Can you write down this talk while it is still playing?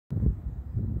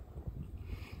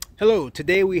Hello,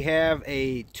 today we have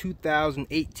a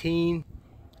 2018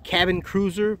 cabin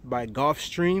cruiser by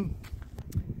Gulfstream.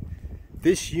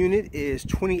 This unit is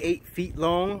 28 feet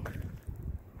long,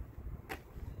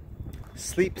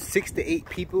 sleeps 6 to 8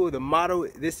 people. The model,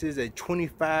 this is a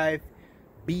 25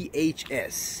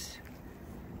 BHS.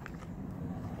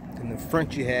 In the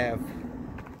front you have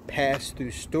pass-through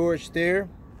storage there.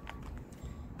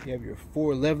 You have your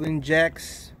 4 leveling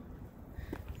jacks.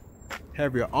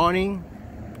 Have your awning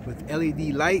with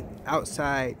LED light,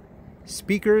 outside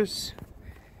speakers.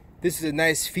 This is a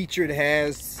nice feature. It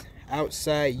has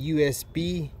outside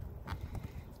USB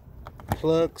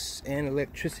plugs and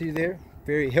electricity there.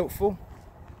 Very helpful.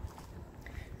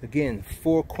 Again,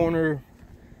 4-corner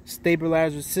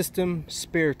stabilizer system,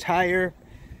 spare tire.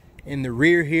 In the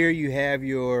rear here you have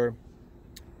your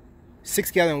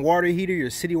 6-gallon water heater, your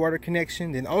city water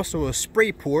connection, then also a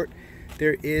spray port.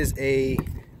 There is a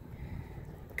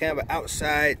kind of an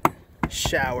outside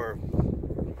shower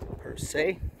per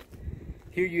se.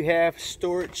 Here you have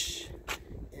storage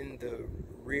in the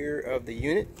rear of the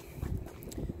unit.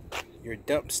 Your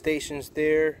dump stations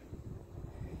there.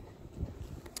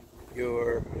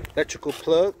 Your electrical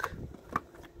plug.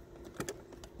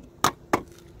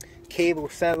 Cable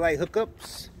satellite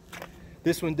hookups.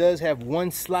 This one does have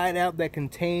one slide out that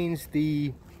contains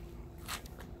the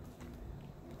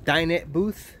dinette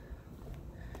booth.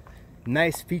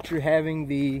 Nice feature having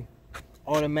the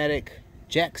automatic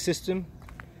jack system.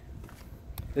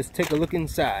 Let's take a look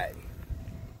inside.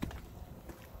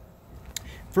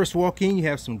 First walk in, you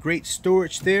have some great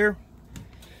storage there.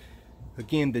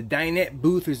 Again, the dinette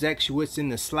booth is actually what's in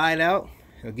the slide out.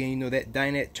 Again, you know that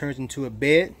dinette turns into a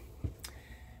bed.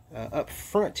 Up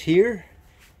front here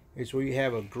is where you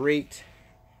have a great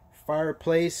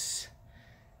fireplace,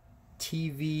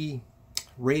 TV,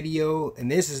 radio, and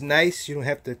this is nice. You don't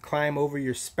have to climb over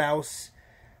your spouse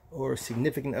or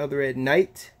significant other at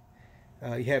night.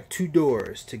 You have 2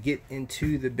 doors to get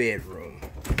into the bedroom,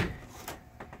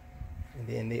 and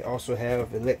then they also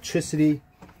have electricity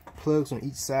plugs on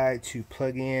each side to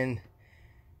plug in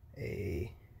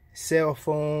a cell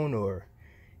phone or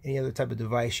any other type of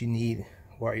device you need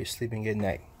while you're sleeping at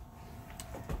night.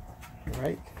 All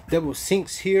right, double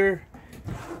sinks here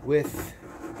with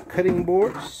cutting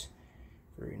boards.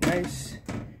 Very nice.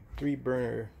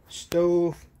 3-burner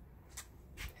stove.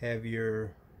 Have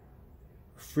your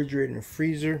refrigerator and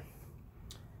freezer.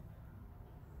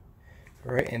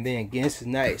 Alright, and then again, this is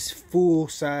nice. Full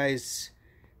size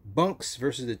bunks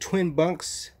versus the twin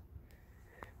bunks.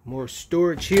 More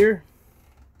storage here.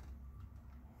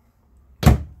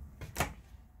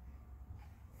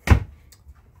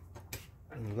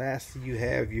 And lastly, you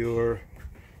have your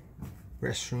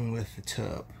restroom with the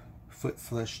tub. Foot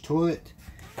flush toilet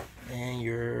and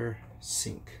your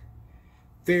sink.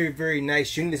 Very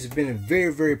nice unit. This has been a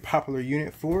very popular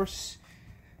unit for us.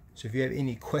 So if you have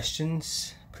any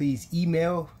questions, please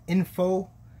email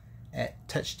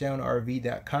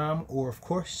info@touchdownrv.com, or of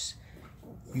course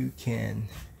you can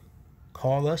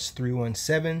call us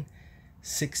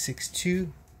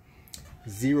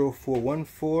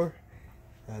 317-662-0414.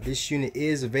 This unit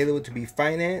is available to be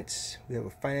financed. We have a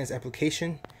finance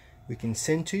application we can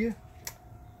send to you.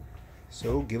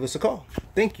 So give us a call.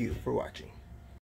 Thank you for watching.